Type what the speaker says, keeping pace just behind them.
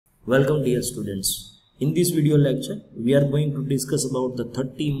Welcome dear students. In this video lecture, we are going to discuss about the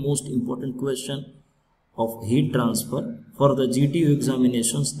 30 most important question of heat transfer for the GTU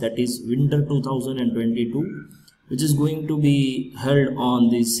examinations, that is Winter 2022, which is going to be held on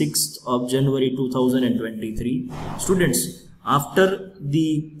the 6th of January 2023. Students, after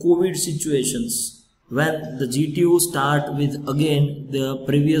the COVID situations, when the GTU start with again the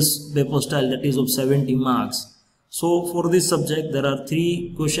previous paper style, that is of 70 marks. So for this subject there are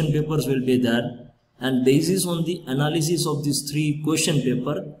 3 question papers will be there, and basis on the analysis of these 3 question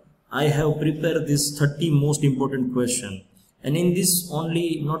paper, I have prepared this 30 most important question. And in this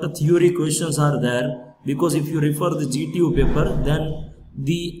only not a theory questions are there, because if you refer the GTU paper, then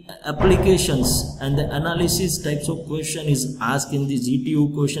the applications and the analysis types of question is asked in the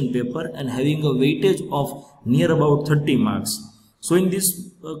GTU question paper and having a weightage of near about 30 marks. So in this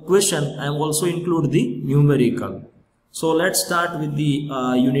question I am also include the numerical. So let's start with the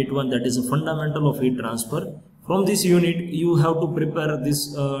unit 1, that is a fundamental of heat transfer. From this unit you have to prepare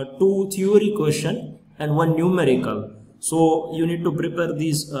this 2 theory question and 1 numerical. So you need to prepare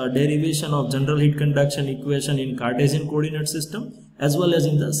this derivation of general heat conduction equation in Cartesian coordinate system as well as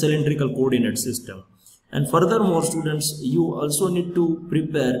in the cylindrical coordinate system. And furthermore students, you also need to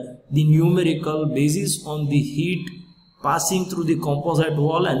prepare the numerical basis on the heat passing through the composite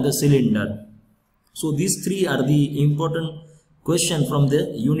wall and the cylinder. So these 3 are the important question from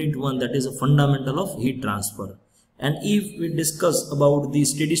the unit 1, that is a fundamental of heat transfer. And if we discuss about the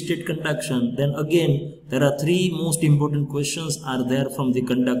steady state conduction, then again there are 3 most important questions are there from the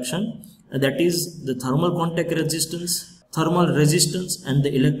conduction, that is the thermal contact resistance, thermal resistance, and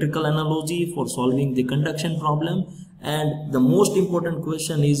the electrical analogy for solving the conduction problem. And the most important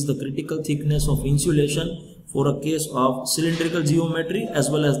question is the critical thickness of insulation for a case of cylindrical geometry as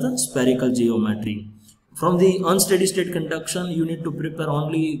well as the spherical geometry. From the unsteady state conduction, you need to prepare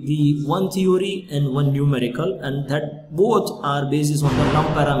only the 1 theory and 1 numerical, and that both are basis on the lump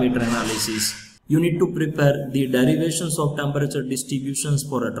parameter analysis. You need to prepare the derivations of temperature distributions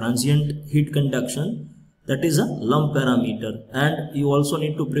for a transient heat conduction, that is a lump parameter, and you also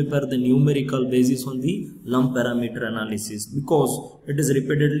need to prepare the numerical basis on the lump parameter analysis, because it is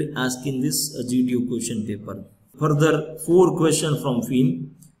repeatedly asked in this GTU question paper. Further 4 questions from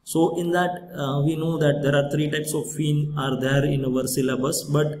fin. So in that we know that there are 3 types of fin are there in our syllabus,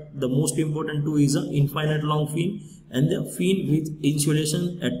 but the most important 2 is a infinite long fin and the fin with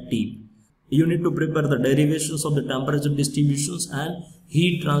insulation at tip. You need to prepare the derivations of the temperature distributions and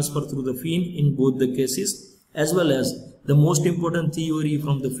heat transfer through the fin in both the cases, as well as the most important theory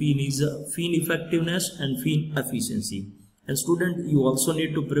from the fin is fin effectiveness and fin efficiency. And student, you also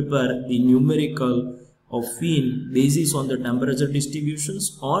need to prepare the numerical of fin basis on the temperature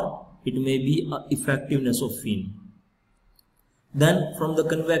distributions, or it may be effectiveness of fin. Then from the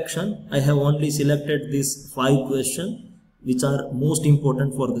convection, I have only selected these 5 questions which are most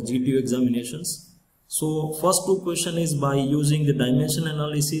important for the GTU examinations. So first 2 question is by using the dimension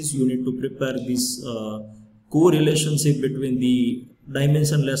analysis, you need to prepare this correlationship between the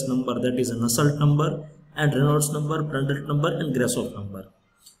dimensionless number, that is a Nusselt number, and Reynolds number, Prandtl number, and Grashof number.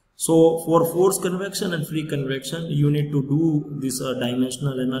 So for forced convection and free convection, you need to do this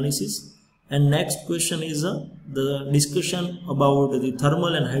dimensional analysis. And next question is the discussion about the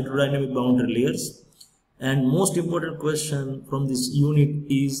thermal and hydrodynamic boundary layers. And most important question from this unit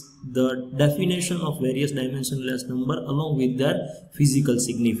is the definition of various dimensionless number along with their physical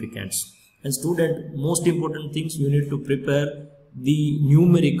significance. And student, most important things, you need to prepare the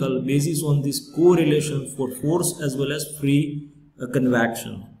numerical basis on this correlation for force as well as free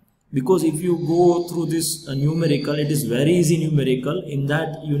convection. Because if you go through this numerical, it is very easy numerical. In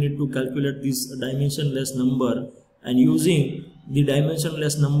that you need to calculate this dimensionless number, and using the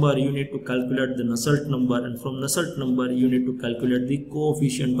dimensionless number you need to calculate the Nusselt number, and from Nusselt number you need to calculate the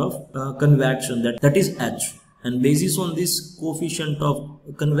coefficient of convection, that is H. And basis on this coefficient of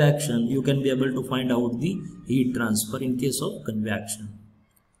convection you can be able to find out the heat transfer in case of convection.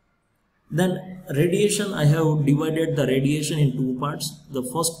 Then radiation, I have divided the radiation in 2 parts. The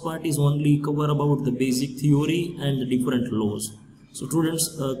first part is only cover about the basic theory and the different laws. So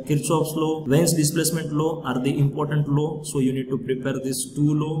students, Kirchhoff's law, Wien's displacement law are the important law. So you need to prepare these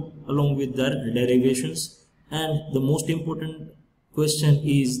 2 law along with their derivations. And the most important question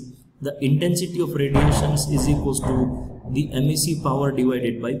is the intensity of radiations is equals to the MEC power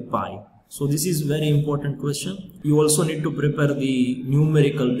divided by pi. So this is very important question. You also need to prepare the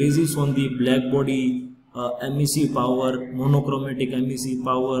numerical basis on the black body MEC power, monochromatic MEC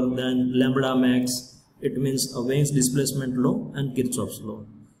power, then lambda max, it means Wien's displacement law and Kirchhoff's law.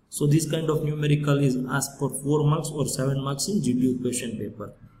 So this kind of numerical is asked for 4 marks or 7 marks in GTU question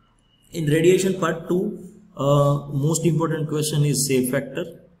paper. In radiation part 2, most important question is shape factor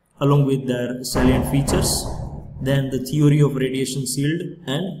along with their salient features, then the theory of radiation shield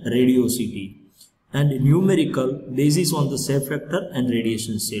and radiosity, and numerical basis on the shape factor and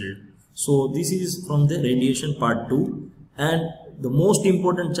radiation shield. So this is from the radiation part 2, and the most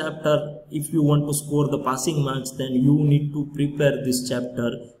important chapter, if you want to score the passing marks, then you need to prepare this chapter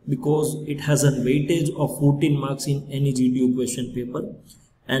because it has a weightage of 14 marks in any GTU question paper.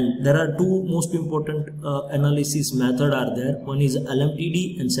 And there are two most important analysis method are there. One is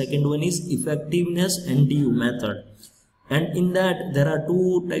LMTD and second one is effectiveness NTU method. And in that there are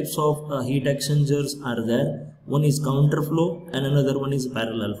two types of heat exchangers are there. One is counterflow and another one is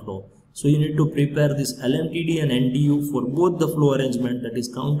parallel flow. So you need to prepare this LMTD and NTU for both the flow arrangement, that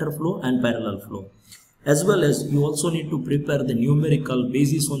is counterflow and parallel flow. As well as you also need to prepare the numerical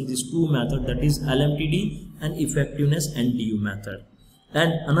basis on these two methods, that is LMTD and effectiveness NTU method.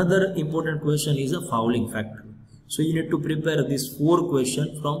 And another important question is a fouling factor. So you need to prepare this 4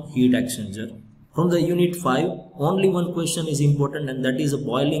 questions from heat exchanger. From the unit 5, only one question is important, and that is a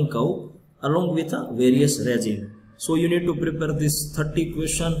boiling curve along with a various resin. So you need to prepare this 30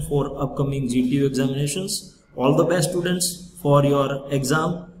 question for upcoming GTU examinations. All the best students for your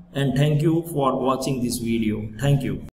exam, and thank you for watching this video. Thank you.